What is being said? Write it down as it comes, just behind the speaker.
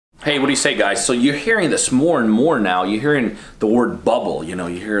Hey, what do you say, guys? So you're hearing this more and more now. You're hearing the word bubble. You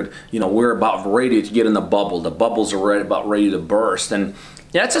hear, we're about ready to get in the bubble. The bubbles are about ready to burst. And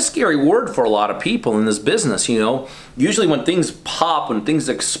yeah, it's a scary word for a lot of people in this business, Usually when things pop, when things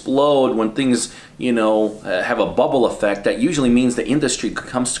explode, when things, have a bubble effect, that usually means the industry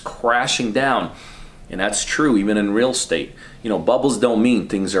comes crashing down. And that's true even in real estate. Bubbles don't mean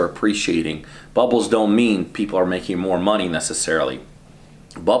things are appreciating. Bubbles don't mean people are making more money necessarily.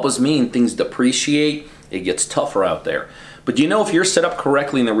 Bubbles mean things depreciate, it gets tougher out there. But if you're set up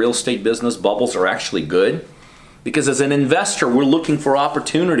correctly in the real estate business, bubbles are actually good. Because as an investor, we're looking for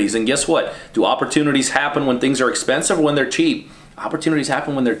opportunities. And guess what? Do opportunities happen when things are expensive or when they're cheap? Opportunities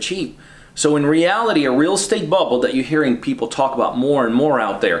happen when they're cheap. So in reality, a real estate bubble that you're hearing people talk about more and more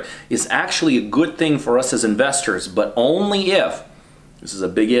out there is actually a good thing for us as investors, but only if, this is a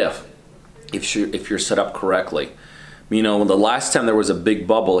big if you're set up correctly. The last time there was a big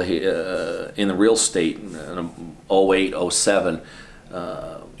bubble in the real estate, in 08, 07,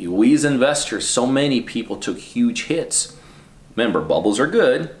 we as investors, so many people took huge hits. Remember, bubbles are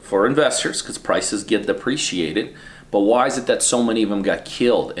good for investors because prices get depreciated. But why is it that so many of them got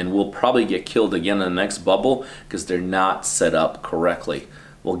killed and will probably get killed again in the next bubble? Because they're not set up correctly.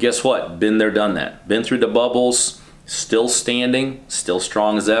 Well, guess what? Been there, done that. Been through the bubbles, still standing, still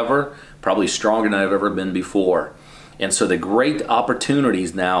strong as ever, probably stronger than I've ever been before. And so the great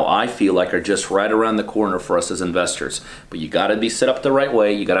opportunities now, I feel like, are just right around the corner for us as investors. But you got to be set up the right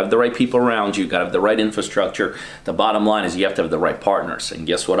way. You got to have the right people around you. You got to have the right infrastructure. The bottom line is you have to have the right partners. And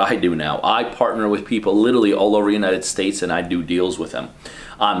guess what I do now? I partner with people literally all over the United States, and I do deals with them.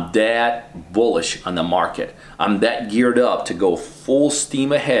 I'm that bullish on the market. I'm that geared up to go full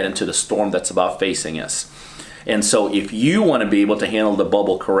steam ahead into the storm that's about facing us. And so if you want to be able to handle the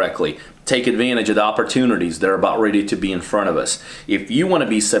bubble correctly, take advantage of the opportunities that are about ready to be in front of us. If you want to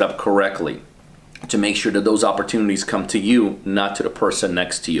be set up correctly to make sure that those opportunities come to you, not to the person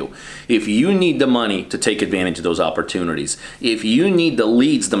next to you. If you need the money to take advantage of those opportunities. If you need the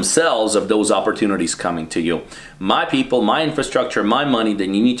leads themselves of those opportunities coming to you. My people, my infrastructure, my money,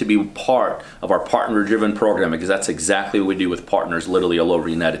 then you need to be part of our partner-driven program, because that's exactly what we do with partners literally all over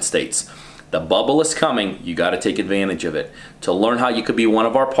the United States. The bubble is coming. You got to take advantage of it. To learn how you could be one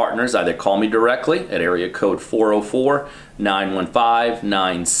of our partners, either call me directly at area code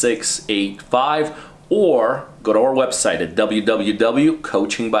 404-915-9685 or go to our website at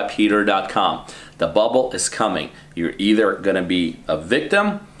www.coachingbypeter.com. The bubble is coming. You're either going to be a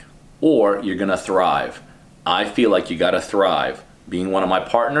victim or you're going to thrive. I feel like you got to thrive. Being one of my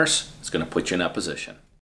partners is going to put you in that position.